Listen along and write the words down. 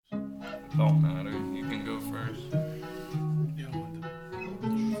Don't matter. You can go first. You don't want to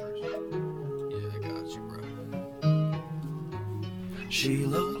first. Yeah, I got you, bro. She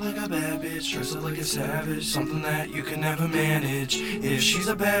look like a bad bitch, dressed up like a savage, something that you can never manage. If she's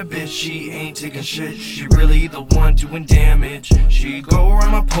a bad bitch, she ain't taking shit, she really the one doing damage. She go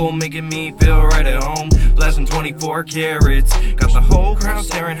around my pole, making me feel right at home, blasting 24 carats. Got the whole crowd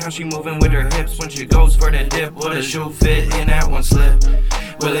staring how she moving with her hips when she goes for the dip. Will the shoe fit in that one slip?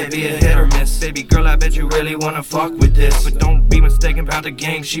 Will it be a hit or miss? Baby girl, I bet you really wanna fuck with this, but don't be mistaken about the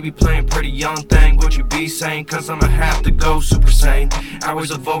game. She be playing pretty young thing. What you be saying? Cause I'ma have to go super sane.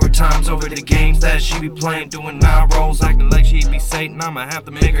 Hours of overtimes over the games that she be playing, doing 9 rolls, acting like she be Satan. I'ma have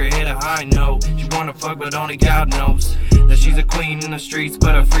to make her hit a high note. She wanna fuck, but only God knows that she's a queen in the streets,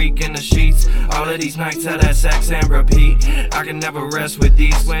 but a freak in the sheets. All of these nights I had sex and repeat. I can never rest with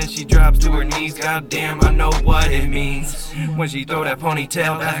these. When she drops to her knees, goddamn, I know what it means. When she throw that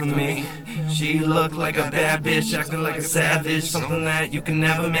ponytail back at me, she look like a bad bitch, acting like a savage, something that you can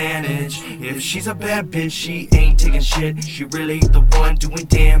never manage. If she's a bad bitch, she ain't taking shit, she really the one doing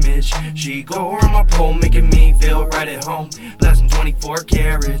damage. She go around my pole, making me feel right at home, blasting 24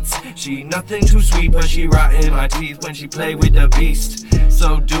 carats. She nothing too sweet, but she rotting my teeth when she play with the beast.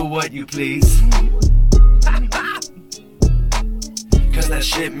 So do what you please, cause that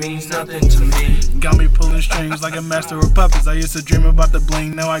shit means nothing to me. Got me pulling strings like a master of puppets. I used to dream about the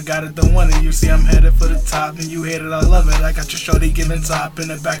bling, now I got it, the one. And you see I'm headed for the top, and you hate it, I love it. I got your shorty giving top in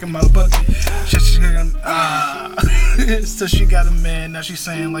the back of my bucket. Shit, she got so she got a man, now she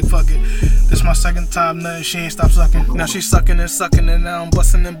saying like fuck it. This my second time, nothing, she ain't stop sucking. Now she sucking, and now I'm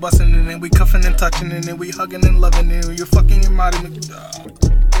busting, and then we cuffing and touching, and then we hugging and loving, and you're fucking your body.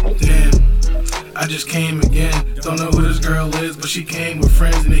 Damn, I just came again. Don't know who this girl is, but she came with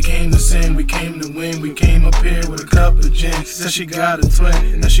friends and they came to sin. We came to win. We came up here with a cup of gin. Said she got a twin,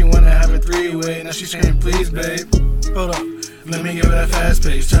 and now she wanna have a 3-way. Now she screaming, please, babe. Hold up, let me give it a fast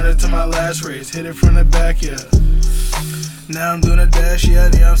pace. Turn it to my last race. Hit it from the back, yeah. Now I'm doing a dash, yeah,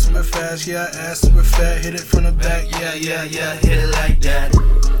 I'm super fast, yeah, ass super fat. Hit it from the back, yeah, hit it like that.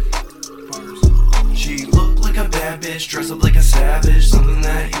 She look like a bad bitch, dressed up like a savage, something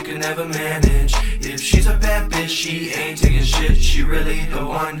that you can never manage. If she's a bad bitch, she ain't taking shit, she really the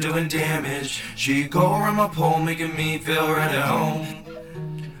one doing damage. She go around my pole, making me feel right at home,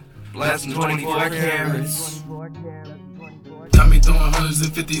 blasting 24 carats. Got me throwing hundreds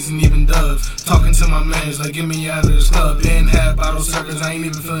and fifties and even dubs. Talking to my mans like get me out of this club. Been half bottle circles, I ain't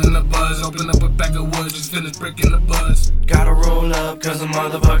even feeling the buzz. Open up a pack of wood, just finished breaking the buzz. Gotta roll up, cause the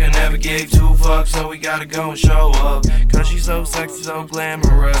motherfucker never gave 2 fucks. So we gotta go and show up, cause she's so sexy, so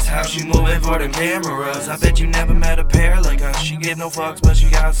glamorous. How she moving for them cameras. I bet you never met a pair like us. She give no fucks, but she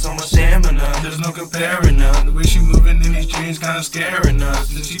got so much stamina. There's no comparing her. The way she moving in these jeans kinda scaring us.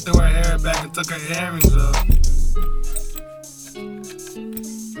 Then she threw her hair back and took her earrings up.